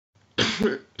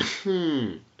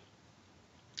Hey,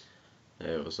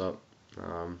 what's up?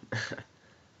 Um,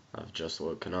 I've just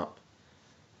woken up,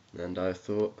 and I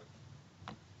thought,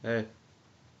 hey,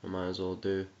 I might as well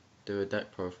do a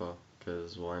deck profile,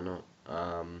 cause why not?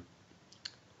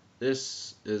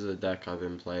 This is a deck I've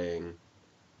been playing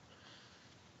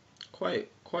quite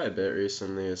a bit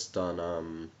recently. It's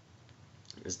done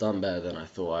better than I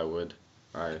thought I would.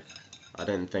 I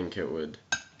didn't think it would,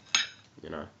 you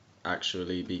know,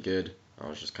 actually be good. I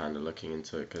was just kind of looking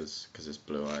into it cause it's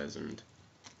Blue-Eyes and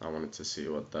I wanted to see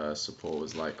what the support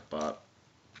was like, but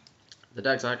the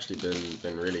deck's actually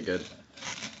been really good.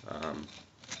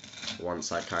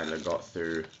 Once I kind of got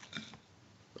through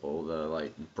all the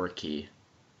like bricky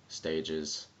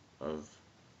stages of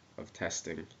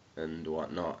testing and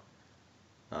whatnot,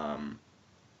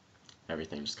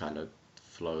 everything just kind of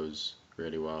flows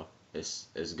really well. It's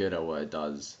good at what it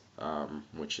does,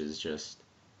 which is just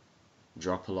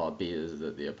drop a lot of beaters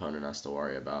that the opponent has to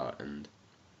worry about, and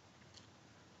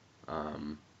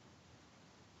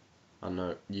I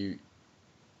know you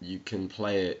can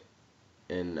play it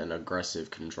in an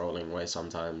aggressive, controlling way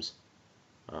sometimes,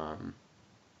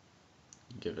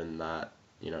 given that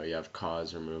you have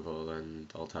cards removal and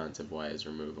alternative ways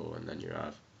removal, and then you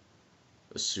have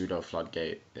a pseudo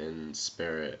floodgate in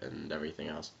spirit and everything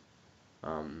else.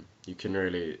 You can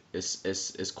really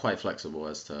it's quite flexible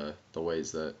as to the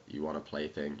ways that you want to play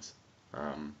things,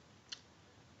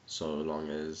 so long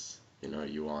as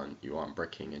you want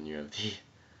bricking and you have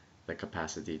the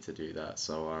capacity to do that.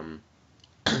 So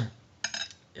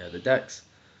yeah, the deck's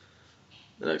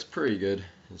pretty good.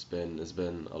 It's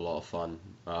been a lot of fun.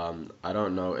 I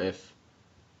don't know if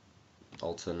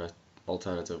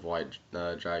alternative white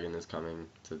dragon is coming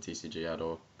to the TCG at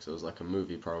all, because it was like a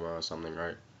movie promo or something,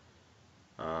 right?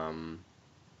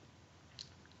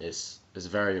 It's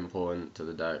very important to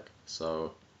the deck.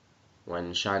 So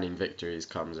when Shining Victories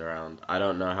comes around, I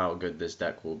don't know how good this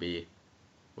deck will be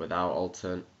without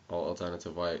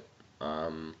alternative white.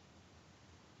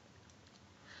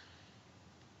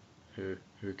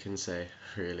 Who can say,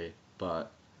 really?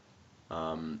 But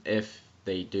if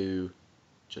they do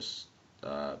just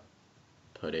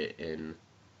put it in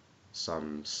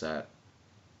some set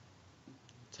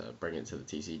to bring it to the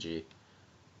TCG,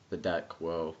 the deck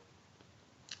will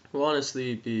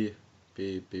honestly be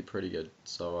pretty good.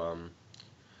 So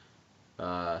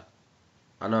I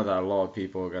know that a lot of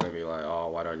people are gonna be like, oh,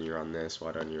 why don't you run this?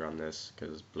 Why don't you run this?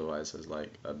 Because Blue-Eyes has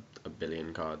like a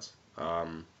billion cards.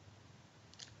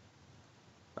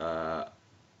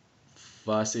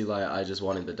 Firstly, like, I just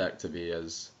wanted the deck to be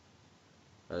as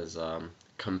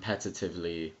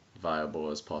competitively viable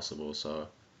as possible. So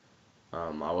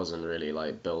I wasn't really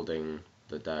like building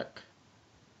the deck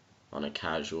on a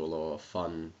casual or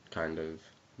fun kind of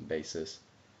basis.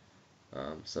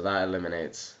 So that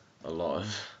eliminates a lot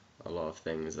of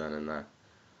things then and there.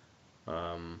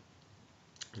 And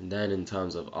then in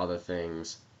terms of other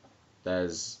things, I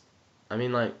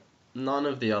mean, like, none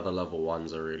of the other level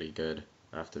ones are really good,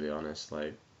 I have to be honest.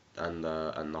 Like, and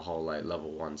the whole like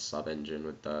level 1 sub engine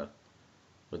with the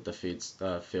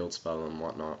field spell and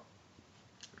whatnot,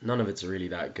 none of it's really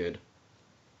that good.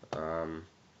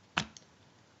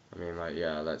 I mean, like,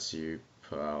 yeah, it lets you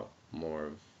put out more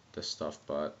of this stuff,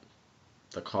 but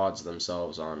the cards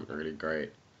themselves aren't really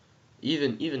great.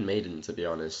 Even Maiden, to be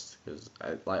honest, because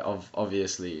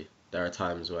obviously there are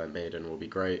times where Maiden will be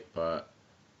great, but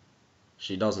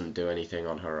she doesn't do anything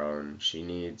on her own. She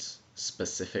needs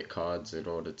specific cards in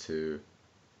order to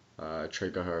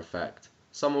trigger her effect.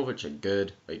 Some of which are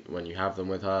good, like when you have them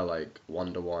with her, like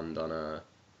Wonder Wand on a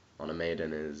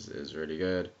Maiden is really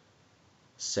good.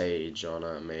 Sage on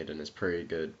a Maiden is pretty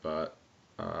good, but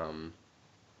the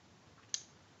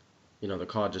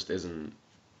card just isn't.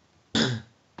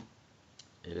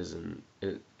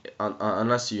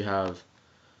 Unless you have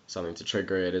something to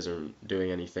trigger it, isn't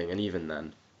doing anything, and even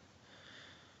then,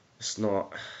 it's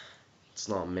not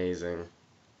amazing.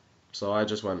 So I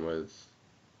just went with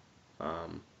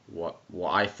what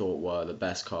I thought were the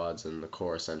best cards and the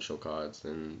core essential cards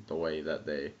in the way that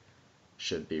they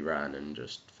should be ran, and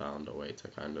just found a way to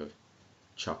kind of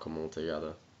chuck them all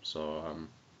together. So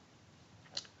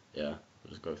yeah, I'll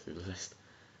just go through the list.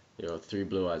 3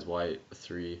 Blue-Eyes white,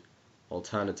 3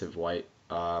 alternative white.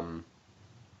 I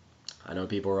know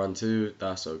people run 2,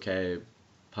 that's okay.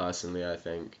 Personally, I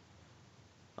think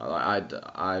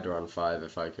I'd run 5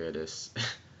 if I could. It's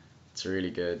really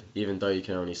good, even though you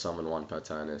can only summon 1 per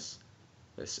turn. It's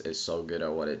so good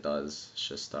at what it does. It's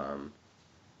just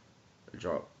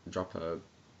drop a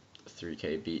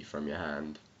 3k beat from your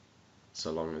hand, so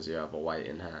long as you have a white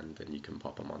in hand, then you can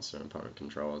pop a monster opponent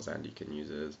controls, and you can use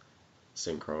it as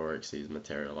Synchro or Xyz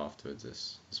material afterwards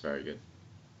is very good.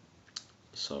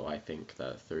 So I think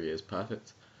that 3 is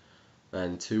perfect.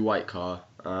 Then 2 white car.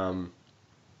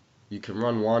 You can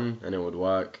run 1 and it would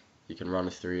work. You can run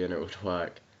a 3 and it would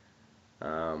work.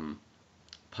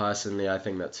 Personally, I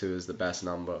think that 2 is the best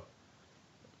number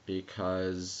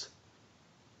because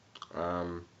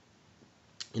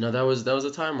you know, there was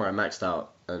a time where I maxed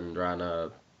out and ran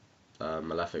a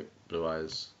Malefic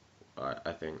Blue-Eyes,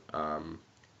 I think, on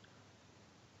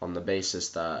the basis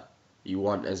that you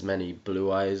want as many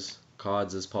Blue-Eyes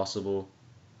cards as possible,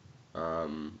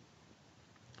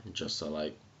 just so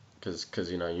like,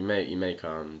 cause you know you make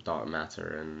Dark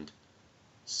Matter and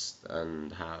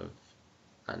have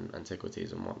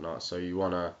Antiquities and whatnot, so you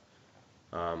wanna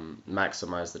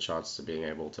maximize the chances of being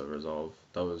able to resolve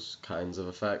those kinds of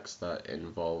effects that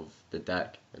involve the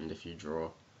deck, and if you draw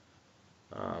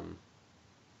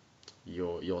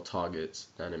your targets,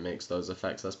 then it makes those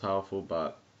effects less powerful.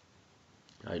 But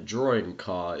drawing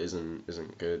car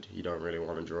isn't good. You don't really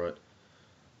want to draw it.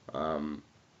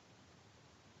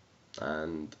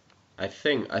 And I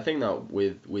think that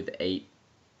with 8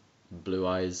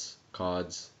 Blue-Eyes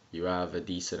cards, you have a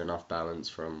decent enough balance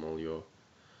from all your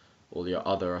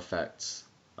other effects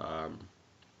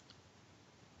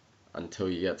until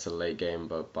you get to the late game.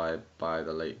 But by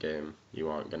the late game, you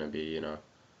aren't going to be, you know,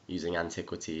 using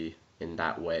Antiquity in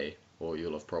that way, or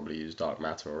you'll have probably used Dark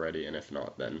Matter already, and if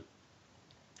not, then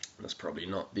that's probably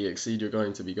not the Exceed you're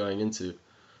going to be going into.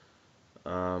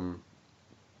 But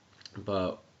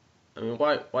I mean,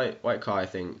 white car, I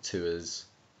think 2 is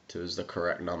the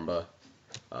correct number.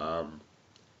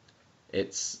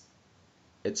 It's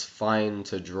fine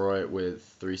to draw it with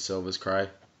 3 Silver's Cry,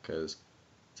 because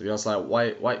to be honest, like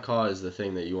white car is the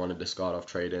thing that you want to discard off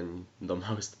trade in the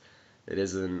most. It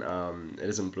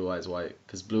isn't Blue-Eyes White,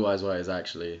 because Blue-Eyes White is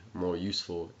actually more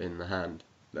useful in the hand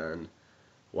than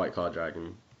White Card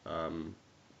Dragon, and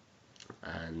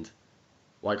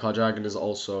White Card Dragon is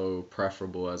also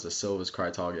preferable as a Silver's Cry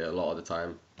target a lot of the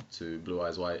time to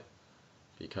Blue-Eyes White,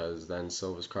 because then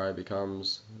Silver's Cry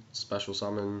becomes special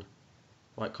summon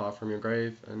white card from your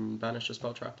grave and banish a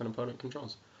spell trap an opponent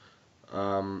controls.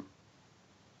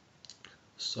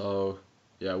 So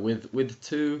yeah, with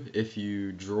 2, if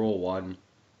you draw 1,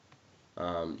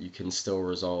 you can still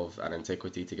resolve an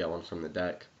Antiquity to get 1 from the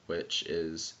deck, which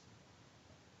is,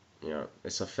 you know,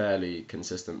 it's a fairly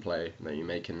consistent play that you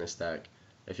make in this deck.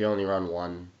 If you only run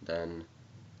 1, then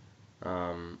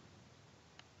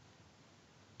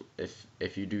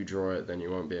if you do draw it, then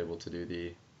you won't be able to do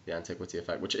the Antiquity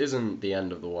effect, which isn't the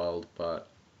end of the world, but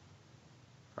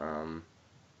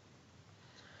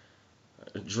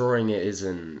drawing it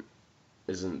isn't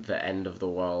the end of the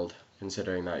world,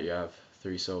 considering that you have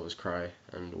 3 Silver's Cry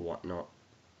and whatnot,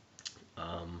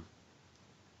 and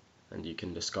you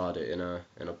can discard it in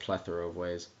a plethora of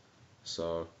ways.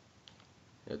 So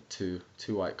yeah, 2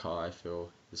 white car I feel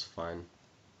is fine.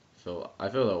 I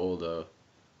feel that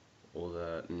all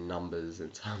the numbers in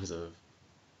terms of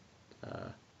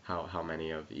how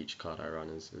many of each card I run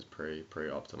is pretty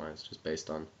optimized, just based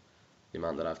on the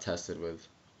amount that I've tested with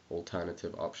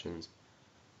alternative options.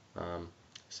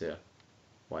 So yeah,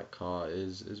 white car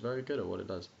is very good at what it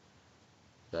does.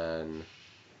 Then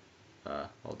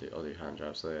I'll do hand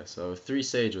drop. So yeah, so 3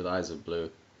 Sage with Eyes of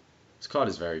Blue. This card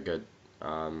is very good.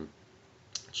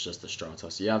 It's just a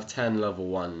Stratos. You have 10 level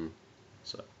 1,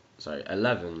 sorry,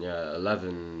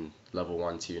 11 level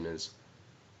 1 tuners,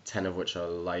 10 of which are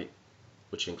light,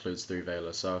 which includes 3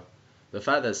 Veiler. So the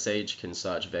fact that Sage can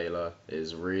search Veiler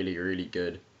is really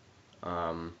good,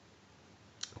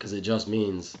 because it just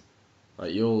means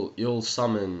like you'll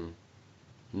summon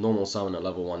normal summon at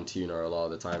level 1 tuner a lot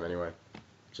of the time anyway.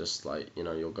 Just like, you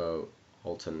know, you'll go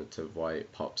alternative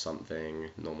white, pop something,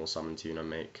 normal summon tuner,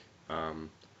 make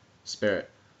spirit.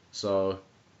 So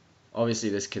obviously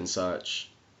this can search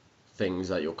things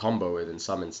that you'll combo with in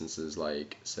some instances,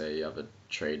 like say you have a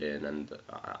trade in and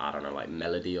I don't know, like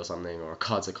Melody or something, or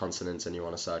Cards of Consonance, and you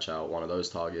want to search out one of those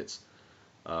targets.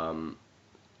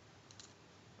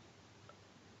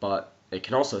 But it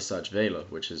can also search Veiler,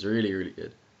 which is really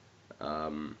good,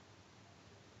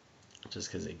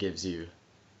 just because it gives you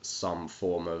some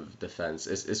form of defense.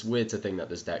 It's weird to think that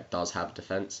this deck does have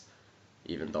defense,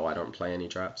 even though I don't play any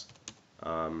traps.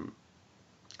 And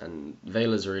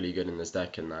Veiler's really good in this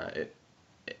deck in that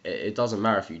it doesn't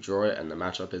matter if you draw it and the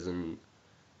matchup isn't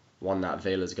one that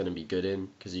Veiler's going to be good in,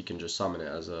 because you can just summon it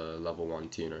as a level 1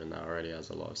 tuner, and that already has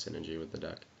a lot of synergy with the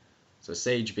deck. So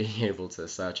Sage being able to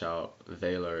search out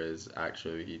Veiler is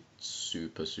actually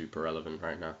super relevant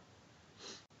right now.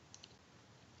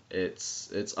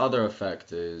 Its other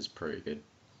effect is pretty good.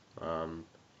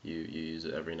 You use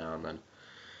it every now and then.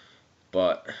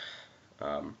 But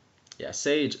yeah,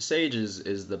 Sage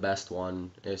is the best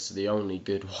one. It's the only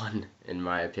good one in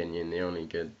my opinion. The only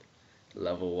good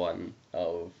level one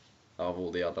of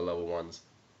all the other level ones.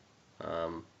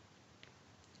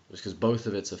 Just because both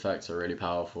of its effects are really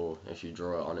powerful if you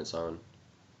draw it on its own.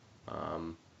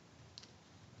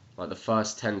 Like the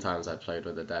first 10 times I played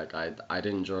with the deck, I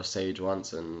didn't draw Sage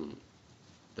once, and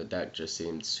the deck just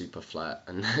seemed super flat.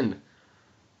 And then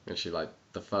actually, like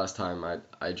the first time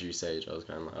I drew Sage, I was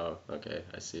kind of like, oh, okay,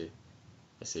 I see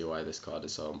why this card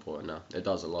is so important now. It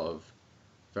does a lot of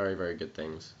very, very good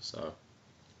things. So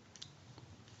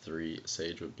 3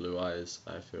 Sage with blue eyes,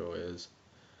 I feel is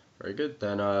very good.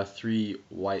 Then 3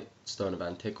 white Stone of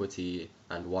Antiquity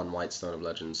and 1 white Stone of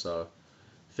Legend. So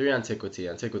 3 Antiquity.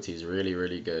 Antiquity is really,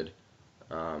 really good.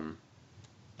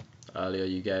 Earlier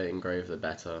you get it engraved, the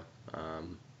better.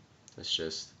 It's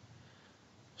just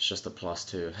a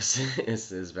 +2.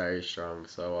 It's very strong.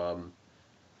 So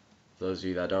for those of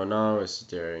you that don't know, it's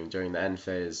during the end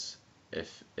phase.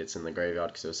 If it's in the graveyard,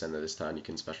 because it was sent at this turn, you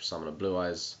can special summon a blue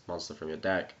eyes monster from your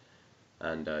deck,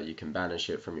 and you can banish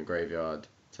it from your graveyard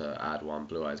to add 1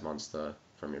 blue eyes monster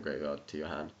from your graveyard to your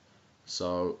hand.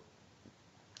 So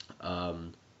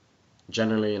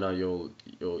generally, you know,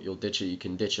 you'll ditch it. You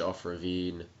can ditch it off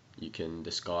Ravine. You can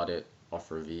discard it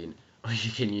off Ravine, or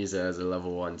you can use it as a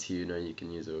level 1 tuner. You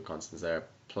can use it with Constance. There are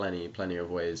plenty of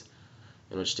ways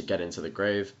in which to get into the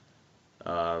grave.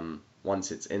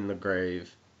 Once it's in the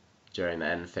grave, during the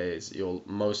end phase, you'll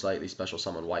most likely special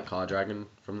summon White Card Dragon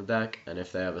from the deck, and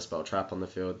if they have a spell trap on the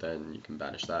field, then you can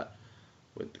banish that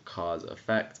with the card's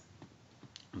effect.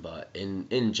 But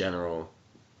in general,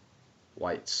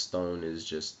 White Stone is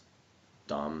just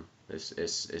dumb.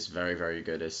 It's very, very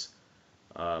good. It's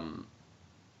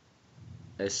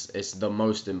the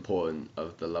most important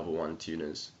of the level 1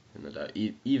 tuners in the deck,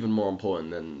 even more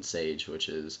important than Sage, which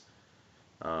is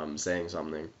saying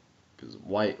something, because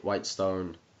White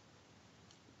Stone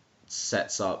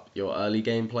sets up your early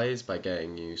game plays by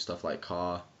getting you stuff like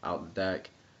Car out the deck.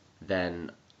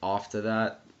 Then after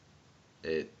that,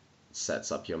 it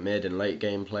sets up your mid and late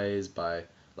game plays by,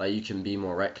 like, you can be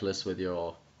more reckless with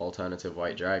your alternative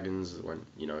white dragons when,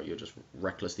 you know, you just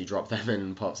recklessly drop them in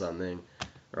and pop something,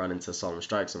 run into solemn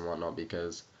strikes and whatnot,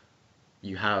 because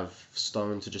you have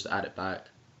Stone to just add it back.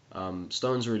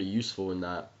 Stone's really useful in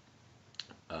that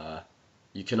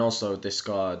you can also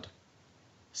discard,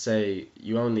 say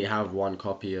you only have 1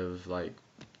 copy of like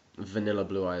vanilla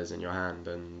blue eyes in your hand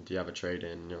and you have a trade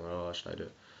in, you're like, oh, what should I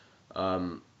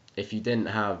do? If you didn't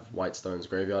have White Stone's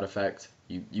graveyard effect,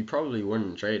 you probably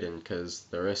wouldn't trade in, because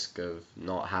the risk of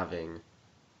not having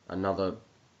another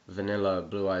vanilla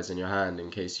blue eyes in your hand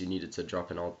in case you needed to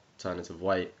drop an alternative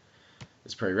white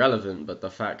is pretty relevant. But the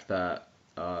fact that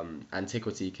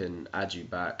Antiquity can add you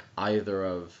back either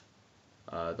of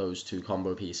those 2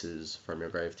 combo pieces from your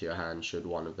grave to your hand, should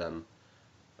one of them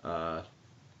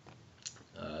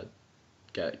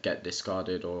get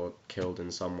discarded or killed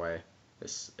in some way,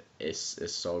 it's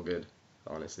so good.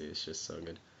 Honestly, it's just so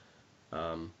good.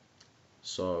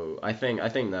 So I think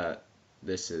that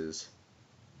this is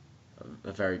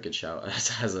a very good shout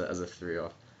as a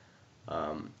 3-off.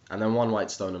 And then 1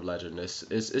 white Stone of Legend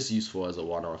is useful as a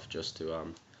 1-off, just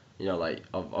to you know, like,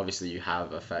 obviously you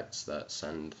have effects that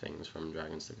send things from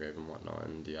dragons to grave and whatnot,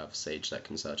 and you have Sage that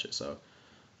can search it. So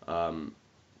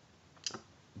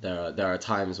there are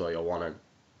times where you'll want to,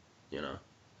 you know,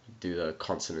 do the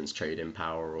Consonance trade in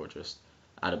power, or just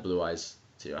add a blue eyes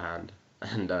to your hand,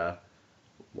 and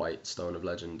White Stone of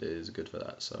Legend is good for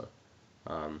that. So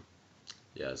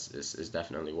yeah, it's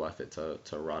definitely worth it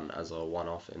to run as a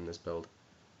 1-off in this build.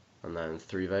 And then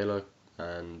 3 Veiler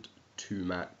and 2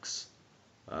 Maxx.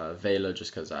 Veiler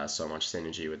just because it has so much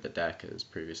synergy with the deck, as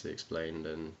previously explained,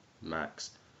 and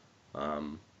Maxx.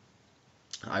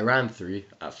 I ran 3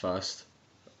 at first,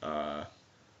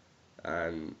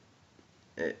 and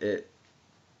it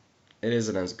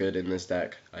isn't as good in this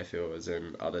deck, I feel, as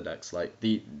in other decks. Like,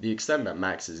 the extent that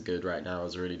Maxx is good right now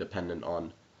is really dependent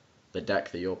on the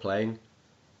deck that you're playing,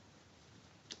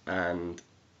 and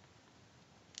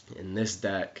in this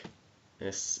deck,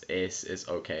 it's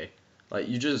okay. Like,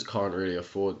 you just can't really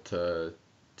afford to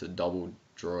double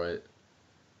draw it.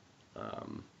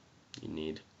 You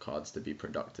need cards to be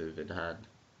productive in hand,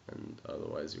 and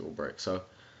otherwise you'll break. So,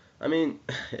 I mean,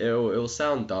 it'll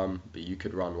sound dumb, but you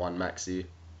could run 1 Maxi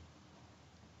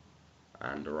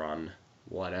and run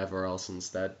whatever else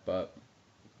instead. But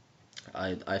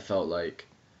I felt like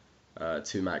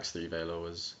 2 Maxx 3 Veiler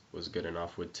was good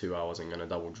enough. With 2, I wasn't gonna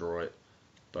double draw it,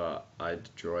 but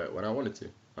I'd draw it when I wanted to,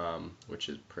 which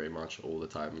is pretty much all the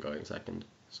time going second.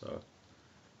 So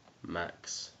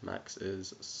Maxx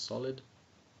is solid,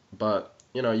 but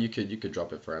you know, you could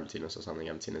drop it for Emptiness or something.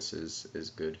 Emptiness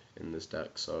is good in this deck,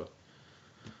 so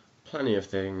plenty of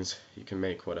things. You can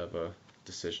make whatever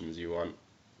decisions you want.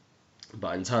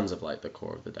 But in terms of like the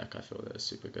core of the deck, I feel that it's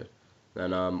super good.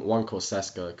 Then one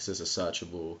Corsesca, because it's a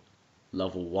searchable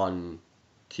level 1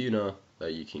 tuner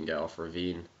that you can get off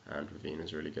Ravine, and Ravine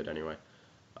is really good anyway.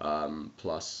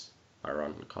 Plus, I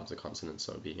run Cards of Consonance,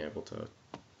 so being able to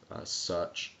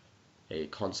search a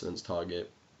consonance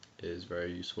target is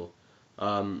very useful.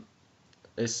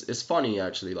 It's funny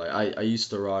actually. Like I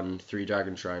used to run 3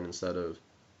 Dragon Shrine instead of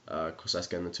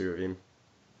Corsesca and the 2 Ravine,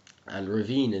 and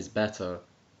Ravine is better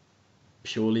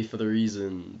purely for the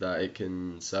reason that it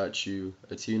can search you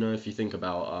a tuner. If you think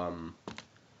about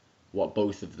what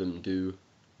both of them do,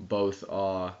 both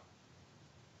are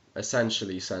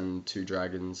essentially send 2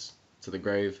 dragons to the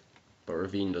grave, but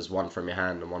Ravine does 1 from your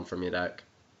hand and 1 from your deck,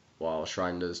 while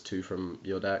Shrine does 2 from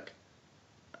your deck.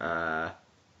 But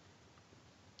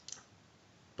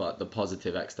the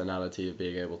positive externality of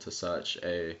being able to search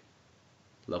a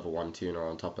level 1 tuner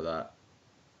on top of that,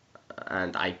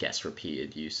 and I guess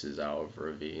repeated uses out of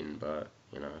Ravine, but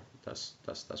you know, that's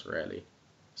rarely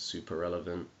super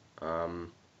relevant,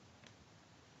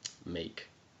 make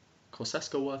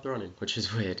Corsesca worth running, which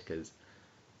is weird because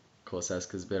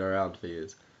Corsesca's been around for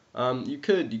years. You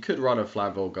could run a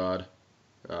Flamvol Guard.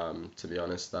 To be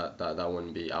honest, that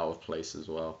wouldn't be out of place as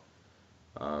well.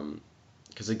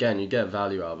 Because again, you get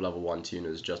value out of level 1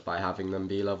 tuners just by having them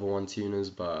be level 1 tuners,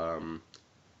 but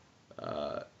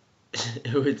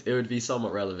it would be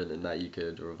somewhat relevant in that you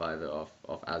could revive it off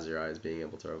Azure-Eyes being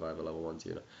able to revive a level 1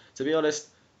 tuner. To be honest,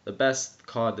 the best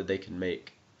card that they can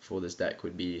make for this deck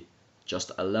would be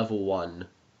just a level 1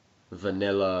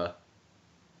 vanilla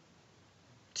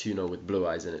tuner with blue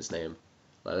eyes in its name.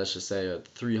 Like, let's just say a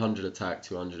 300 attack,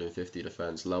 250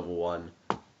 defense, level 1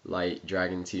 light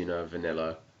dragon tuner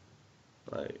vanilla,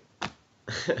 like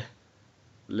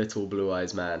little blue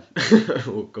eyes man,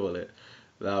 we'll call it.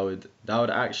 That would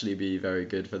actually be very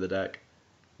good for the deck,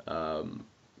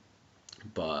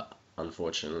 but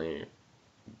unfortunately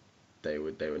they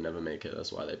would never make it.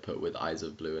 That's why they put with eyes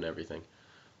of blue and everything.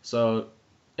 So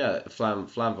yeah,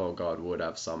 Flamvol Guard would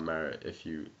have some merit if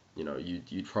you know,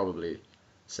 you'd probably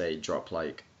say drop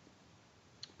like,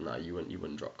 no, you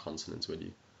wouldn't drop Consonance, would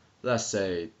you? Let's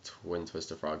say Twin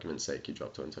Twister for argument's sake, you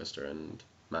drop Twin Twister and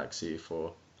Maxx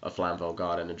for a Flamvol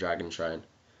Guard and a Dragon Shrine.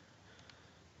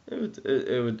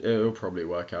 It would probably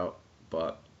work out,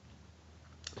 but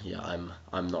yeah,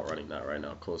 I'm not running that right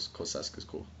now. Of course, Corsesca's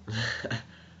cool.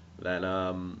 Then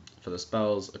for the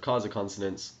spells, a Cards of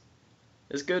Consonance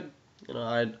is good. You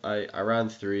know, I ran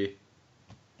 3,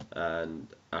 and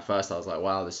at first I was like,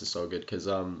 wow, this is so good, because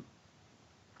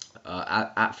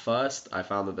at first I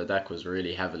found that the deck was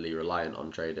really heavily reliant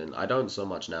on trade-in. I don't so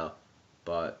much now,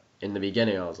 but in the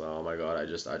beginning I was like, oh my god, I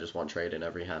just want trade-in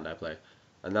every hand I play.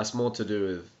 And that's more to do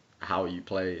with how you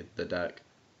play the deck,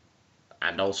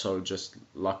 and also just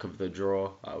luck of the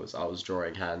draw. I was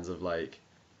drawing hands of like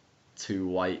 2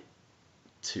 white,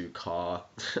 2 car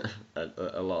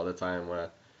a lot of the time, where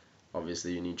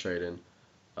obviously you need trade-in.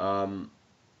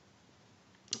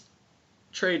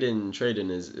 Trade-in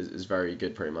is very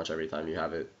good pretty much every time you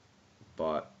have it,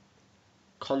 but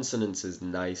Consonance is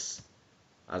nice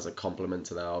as a complement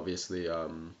to that, obviously.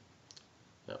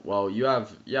 Well, you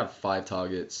have 5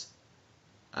 targets,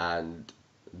 and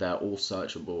they're all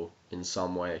searchable in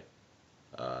some way.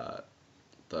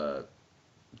 The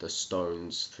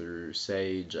stones through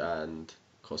Sage and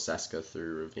Corsesca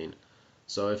through Ravine.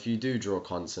 So if you do draw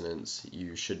Consonance,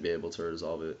 you should be able to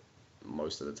resolve it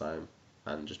most of the time,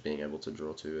 and just being able to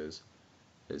draw 2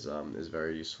 is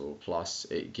very useful. Plus,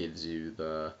 it gives you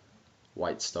the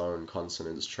White Stone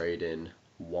Consonance trade-in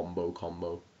wombo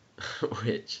combo,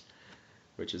 which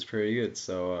is pretty good.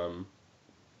 So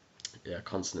yeah,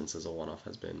 Consonance as a one-off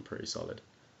has been pretty solid,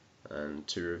 and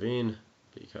 2 Ravine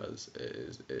because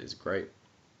it is great.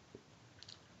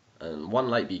 And 1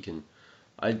 Light Beacon.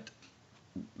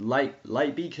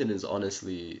 Light Beacon is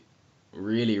honestly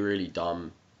really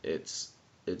dumb. It's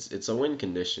a win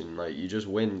condition. Like, you just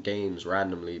win games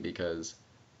randomly because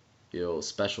you'll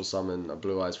special summon a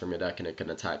Blue Eyes from your deck and it can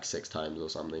attack 6 times or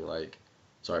something. Like,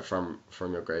 sorry, from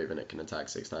your grave, and it can attack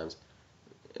 6 times.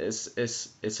 It's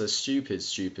a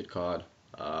stupid card.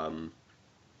 I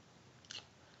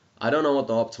don't know what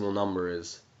the optimal number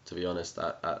is, to be honest.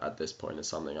 At this point, it's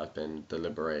something I've been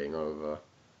deliberating over,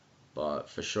 but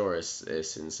for sure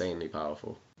it's insanely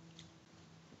powerful.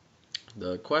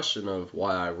 The question of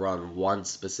why I run 1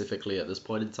 specifically at this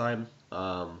point in time,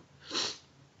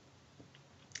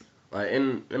 like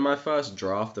in my first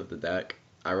draft of the deck,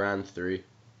 I ran 3.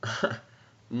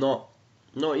 not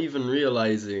not even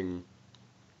realizing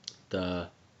the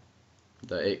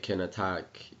it can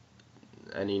attack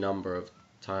any number of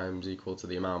times equal to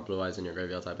the amount of blue eyes in your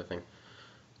graveyard type of thing.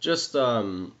 Just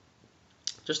on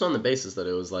the basis that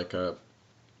it was like a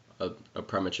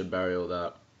premature burial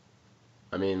that,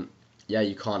 I mean, yeah,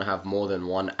 you can't have more than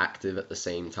one active at the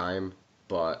same time,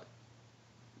 but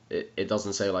it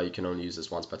doesn't say like you can only use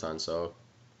this once per turn, so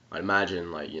I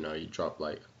imagine like, you know, you drop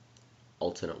like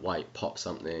alternate white, pop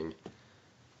something,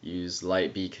 use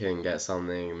light beacon, get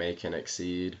something, make an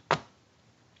exceed,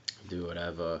 do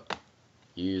whatever,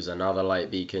 use another light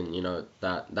beacon, you know,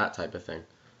 that type of thing.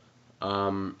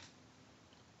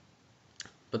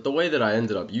 But the way that I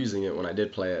ended up using it when I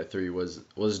did play it at 3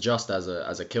 was just as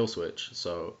a kill switch.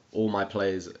 So all my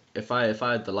plays, if I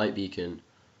had the light beacon,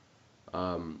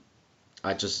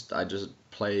 I just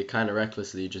play kind of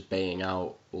recklessly, just baying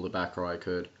out all the back row I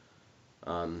could.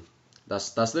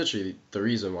 That's literally the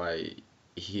reason why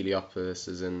Heliopolis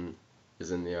is in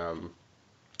the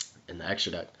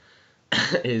extra deck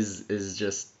is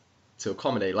just to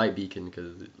accommodate light beacon,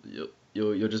 because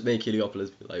you'll just make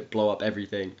Heliopolis like blow up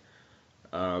everything.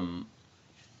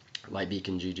 Light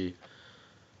beacon GG.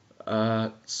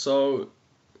 So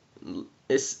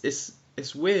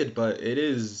it's weird, but it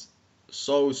is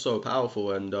so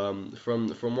powerful, and from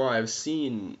what I've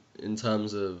seen in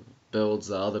terms of builds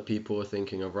that other people are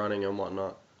thinking of running and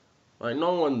whatnot, like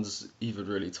no one's even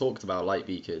really talked about light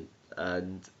beacon,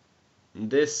 and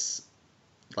this,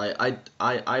 like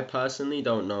I personally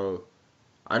don't know.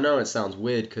 I know it sounds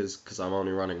weird because I'm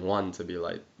only running 1 to be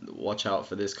like, watch out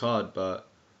for this card, but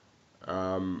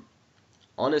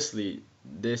honestly,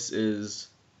 this is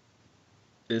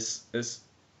it's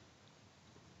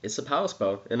a power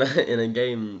spell in a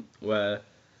game where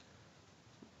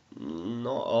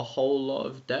not a whole lot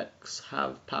of decks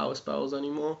have power spells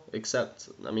anymore, except,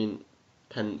 I mean,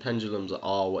 pendulums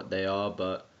are what they are,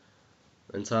 but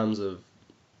in terms of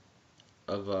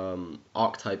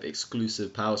archetype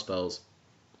exclusive power spells,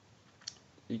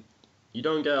 you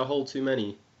don't get a whole too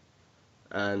many.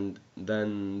 And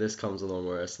then this comes along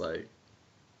where it's like,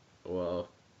 well,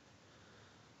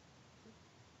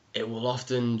 it will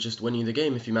often just win you the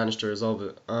game if you manage to resolve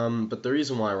it. But the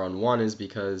reason why I run 1 is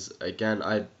because, again,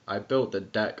 I built the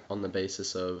deck on the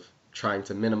basis of trying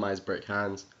to minimize brick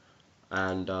hands,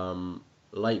 and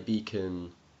light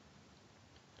beacon,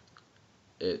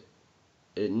 it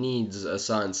needs a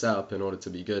certain setup in order to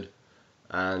be good,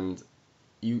 and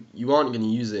you aren't going to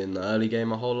use it in the early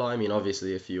game a whole lot. I mean,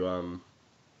 obviously, if you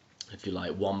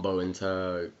like wombo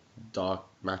into dark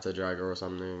matter dragger or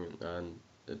something and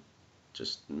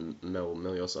just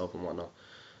mill yourself and whatnot,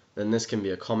 then this can be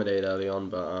accommodated early on,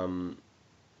 but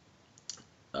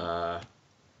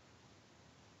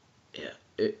yeah,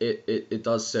 it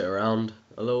does sit around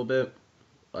a little bit.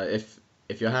 Like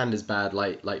if your hand is bad,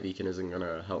 light beacon isn't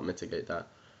gonna help mitigate that.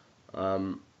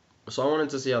 So I wanted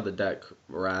to see how the deck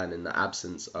ran in the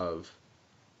absence of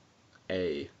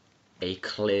a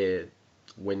clear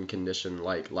win condition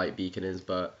like light beacon is,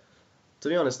 but to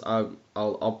be honest,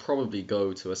 I'll probably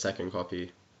go to a second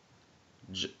copy,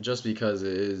 just because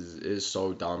it is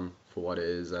so dumb for what it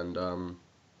is, and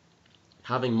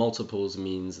having multiples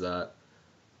means that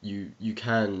you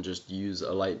can just use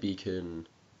a light beacon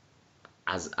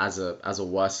as a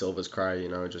worse Silver's Cry, you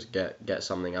know, just get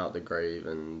something out the grave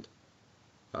and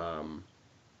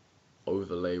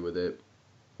overlay with it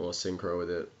or synchro with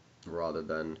it, rather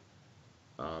than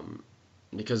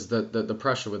because the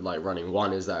pressure with like running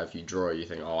 1 is that if you draw, you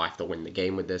think, oh, I have to win the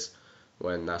game with this,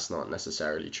 when that's not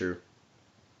necessarily true.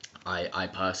 I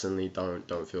personally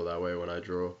don't feel that way when I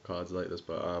draw cards like this,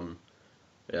 but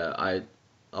yeah,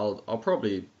 I'll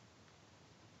probably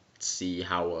see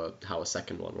how a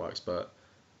second one works, but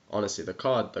honestly, the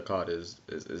card is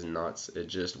nuts. It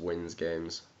just wins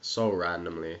games so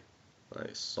randomly,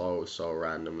 like so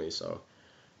randomly. So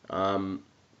so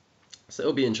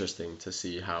it'll be interesting to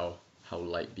see how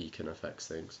light beacon affects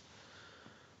things.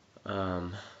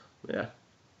 Yeah,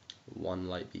 1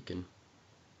 light beacon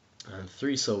and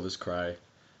 3 Silver's Cry.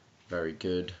 Very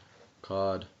good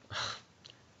card.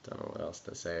 Don't know what else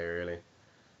to say really.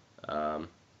 No,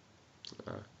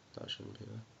 that shouldn't be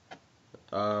there.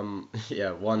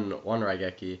 Yeah, one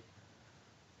Raigeki.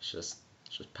 It's just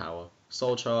power.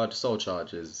 Soul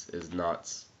Charge is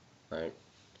nuts. Like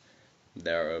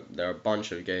there are a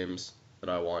bunch of games that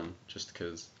I won just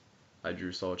because I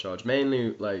drew Soul Charge.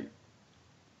 Mainly like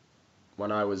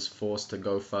when I was forced to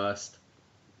go first.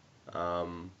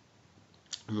 I'm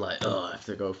like, oh, I have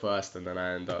to go first, and then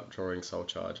I end up drawing Soul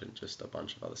Charge and just a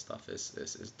bunch of other stuff. Is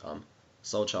dumb.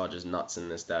 Soul Charge is nuts in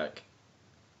this deck.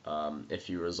 if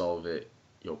you resolve it,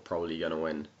 you're probably gonna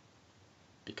win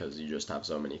because you just have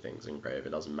so many things in grave.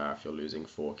 It doesn't matter if you're losing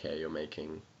 4k, you're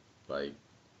making like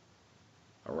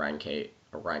a rank 8,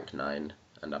 a rank 9,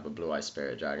 and have a Blue Eye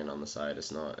Spirit Dragon on the side.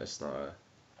 It's not a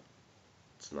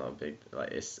big,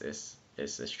 like, it's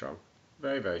strong,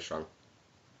 very very strong.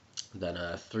 Then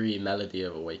 3 Melody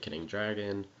of Awakening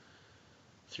Dragon,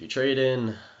 3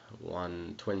 Trade-in,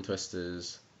 1 Twin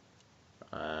Twisters,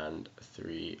 and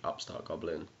 3 Upstart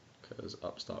Goblin, because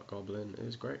Upstart Goblin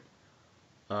is great.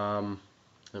 Then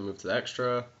move to the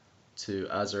extra, 2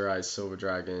 Azure-Eyes Silver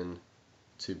Dragon,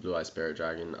 2 Blue Eye Spirit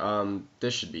Dragon.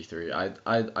 This should be 3.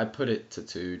 I put it to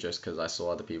 2 just because I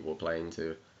saw other people playing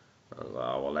 2. I was like,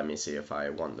 oh, well, let me see if I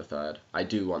want the 3rd. I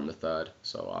do want the 3rd,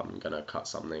 so I'm gonna cut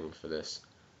something for this.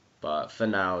 But for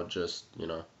now, just, you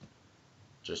know,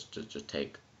 just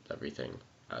take everything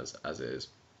as is,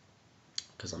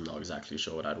 because I'm not exactly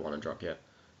sure what I'd want to drop yet.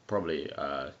 Probably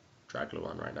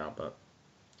Dragluon right now, but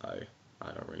I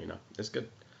don't really know. It's good.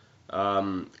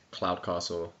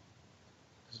 Cloudcastle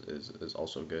is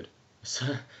also good.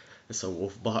 It's a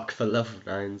wolf bark for level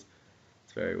 9s.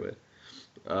 It's very weird.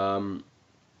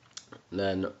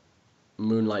 Then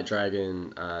Moonlight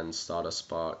Dragon and Stardust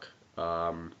Spark.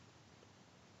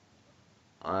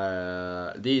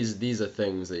 These are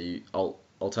things that you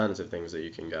alternative things that you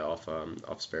can get off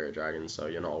Spirit Dragon, so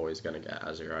you're not always gonna get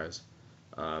Azure-Eyes.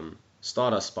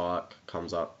 Stardust Spark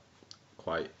comes up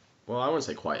quite well. I wouldn't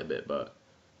say quite a bit, but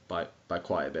by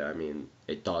quite a bit I mean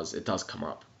it does come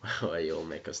up where you'll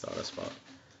make a Stardust Spark,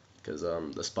 because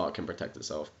the spark can protect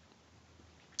itself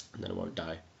and then it won't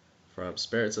die from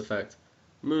Spirit's effect.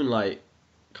 Moonlight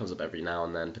comes up every now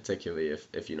and then, particularly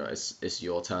if you know it's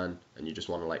your turn and you just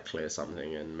want to like clear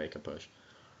something and make a push.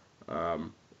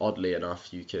 Oddly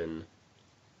enough, you can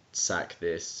sack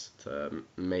this to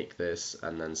make this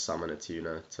and then summon a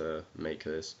tuner to make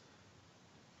this,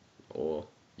 or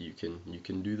you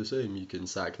can do the same. You can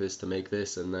sack this to make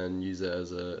this and then use it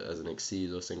as an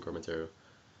Exceed or Synchro material.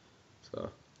 So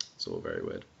it's all very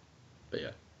weird, but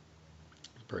yeah,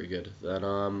 pretty good. Then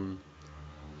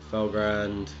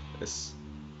Felgrand, it's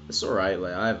alright.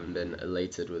 Like, I haven't been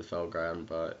elated with Felgrand,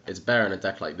 but it's better in a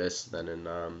deck like this than in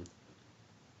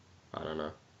I don't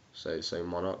know, say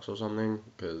Monarchs or something.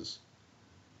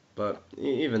 But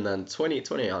even then,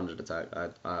 2800 attack,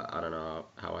 I don't know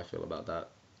how I feel about that.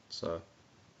 So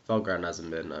Felgrand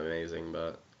hasn't been amazing,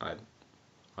 but I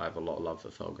have a lot of love for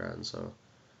Felgrand, so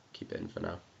keep it in for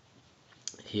now.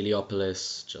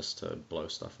 Heliopolis, just to blow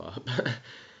stuff up.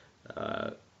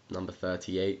 Number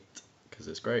 38, because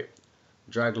it's great.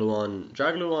 Dragluon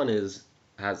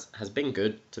has been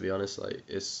good, to be honest. Like,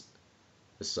 it's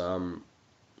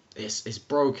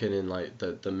broken in like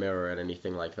the mirror and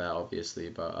anything like that, obviously,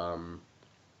 but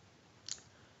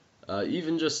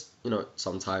even just, you know,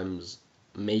 sometimes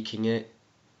making it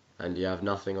and you have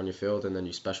nothing on your field and then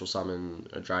you special summon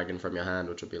a dragon from your hand,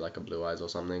 which would be like a Blue Eyes or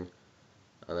something,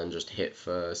 and then just hit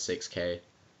for 6k.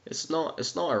 It's not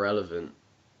irrelevant.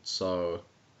 So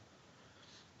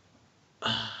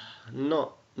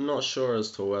not sure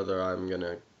as to whether I'm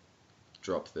gonna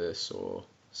drop this or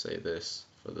say this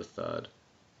for the 3rd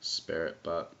Spirit,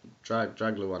 but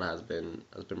Dragluon has been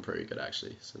pretty good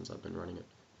actually since I've been running it.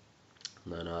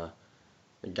 And then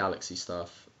the Galaxy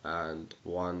stuff and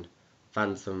 1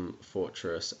 Phantom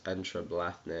Fortress Entra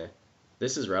Blathnir.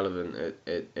 This is relevant.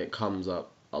 It comes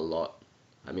up a lot.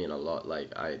 I mean a lot.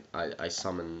 Like I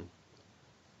summon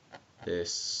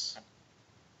this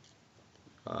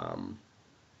I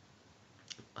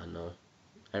don't know,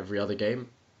 every other game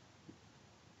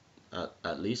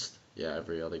at least. Yeah,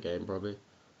 every other game probably.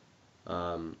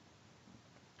 I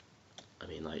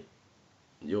mean, like,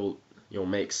 you'll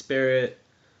make Spirit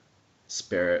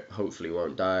hopefully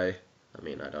won't die. I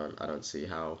mean, I don't see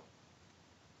how.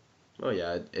 Oh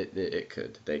yeah, it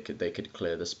could. They could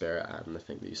clear the Spirit and the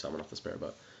thing that you summon off the Spirit,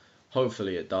 but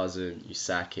hopefully it doesn't. You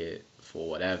sack it for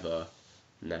whatever,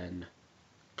 and then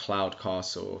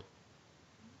Cloudcastle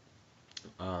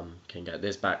can get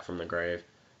this back from the grave.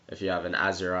 If you have an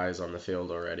Azure-Eyes on the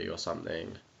field already or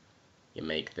something, you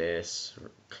make this,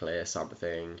 clear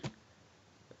something.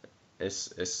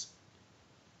 It's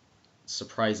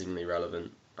surprisingly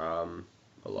relevant. A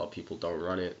lot of people don't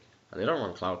run it, and they don't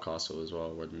run Cloudcastle as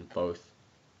well, when both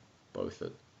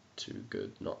are too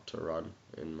good not to run,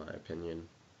 in my opinion.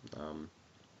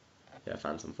 Yeah,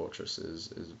 Phantom Fortress is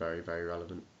very very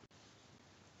relevant.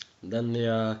 Then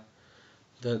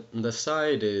the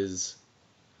side is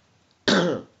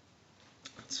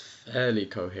it's fairly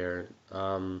coherent.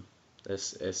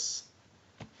 It's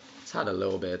had a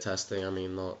little bit of testing. I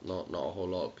mean, not a whole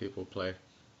lot of people play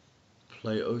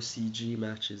play OCG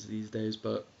matches these days,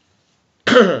 but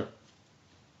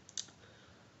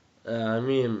I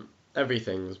mean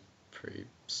everything's pretty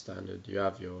standard. You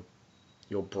have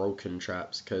your broken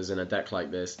traps, because in a deck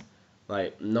like this,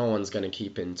 like no one's gonna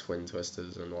keep in Twin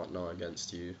Twisters and whatnot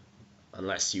against you,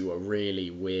 unless you were really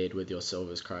weird with your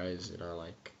Silver's Cries, you know,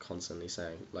 like constantly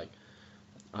saying like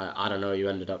I don't know, you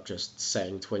ended up just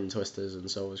saying Twin Twisters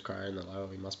and Silver's Cry, and they're like, oh,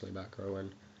 you must play back row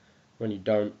when you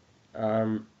don't.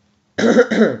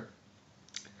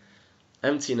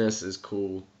 Emptiness is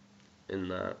cool in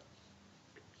that,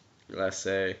 let's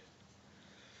say,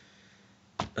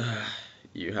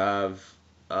 you have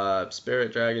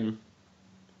Spirit Dragon.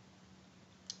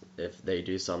 If they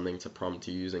do something to prompt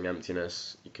you using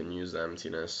emptiness, you can use the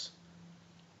emptiness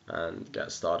and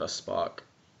get Stardust Spark.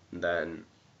 Then,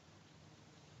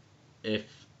 if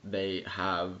they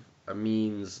have a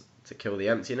means to kill the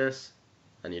emptiness,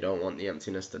 and you don't want the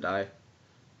emptiness to die,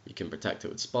 you can protect it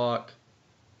with Spark.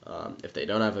 If they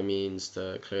don't have a means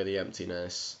to clear the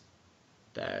emptiness,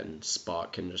 then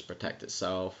Spark can just protect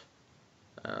itself,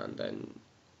 and then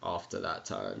after that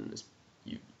turn,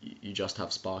 you just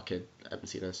have Spark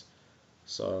emptiness.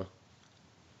 So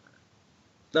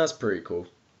that's pretty cool.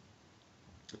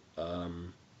 I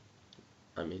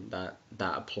mean that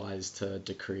applies to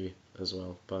Decree as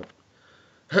well, but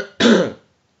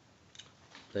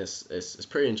it's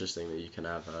pretty interesting that you can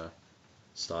have a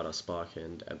Stardust Spark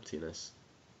and emptiness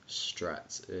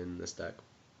strats in this deck.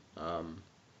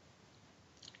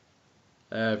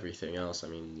 Everything else, I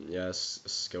mean, yes,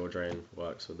 skill drain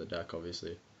works with the deck,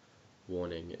 obviously.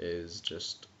 Warning is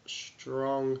just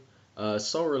strong.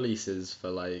 Soul releases for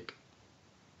like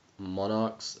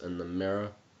Monarchs and the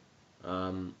Mirror.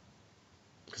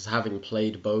 Because having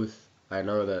played both, I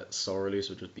know that Soul Release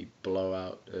would just be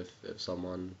blowout if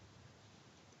someone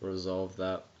resolved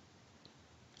that.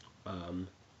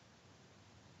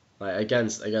 Like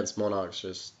against Monarchs,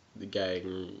 just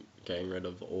getting rid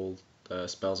of all the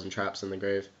spells and traps in the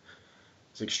grave.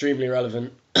 It's extremely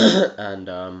relevant,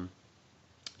 and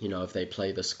you know, if they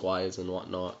play the Squires and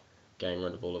whatnot, getting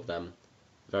rid of all of them,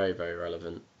 very very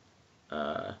relevant.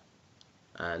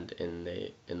 And in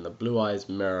the Blue Eyes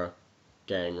Mirror,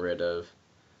 getting rid of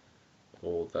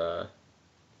all the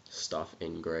stuff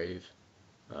in grave,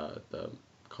 the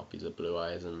copies of Blue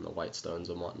Eyes and the White Stones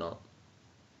and whatnot,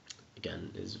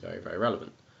 again is very very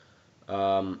relevant.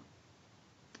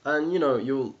 And you know,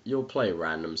 you'll play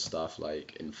random stuff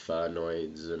like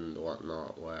Infernoids and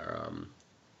whatnot, where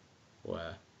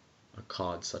a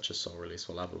card such as Soul Release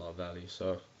will have a lot of value.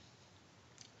 So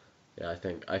yeah,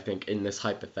 I think in this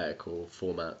hypothetical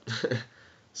format,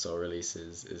 Soul Release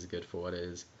is good for what it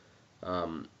is.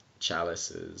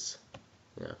 Chalice is,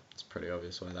 yeah, it's pretty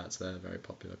obvious why that's there. Very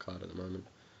popular card at the moment.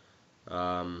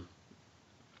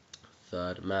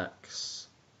 Third Maxx,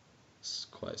 it's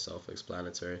quite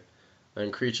self-explanatory.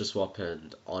 And Creature Swap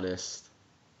and Honest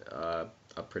are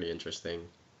pretty interesting.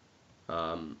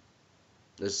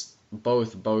 This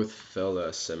both fill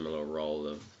a similar role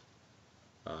of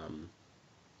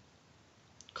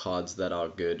cards that are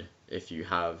good if you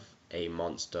have a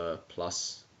monster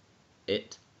plus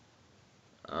it,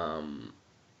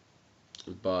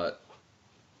 but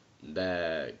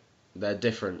they're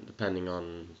different depending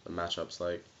on the matchups.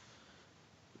 Like,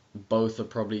 both are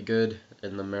probably good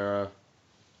in the Mirror.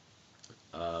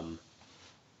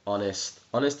 Honest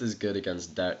is good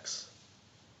against decks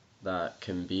that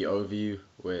can be overview,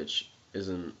 which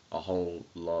isn't a whole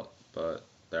lot, but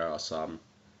there are some.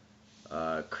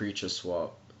 Creature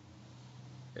Swap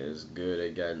is good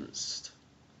against,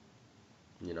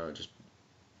 you know, just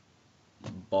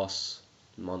boss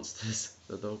monsters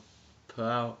that they'll put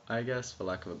out, I guess, for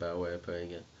lack of a better way of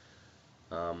putting it.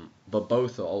 But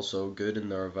both are also good in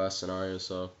the reverse scenario,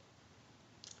 so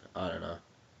I don't know.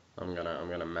 I'm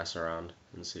gonna mess around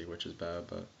and see which is better,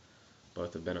 but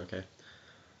both have been okay.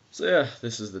 So yeah,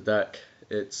 this is the deck.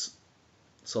 It's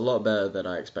a lot better than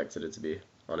I expected it to be.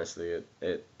 Honestly,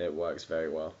 it works very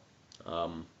well.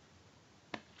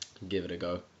 Give it a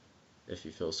go if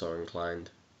you feel so inclined.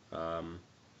 But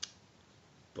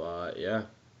yeah,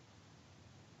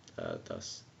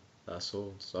 that's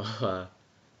all. So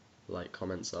like,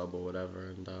 comment, sub, or whatever,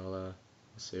 and I'll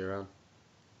see you around.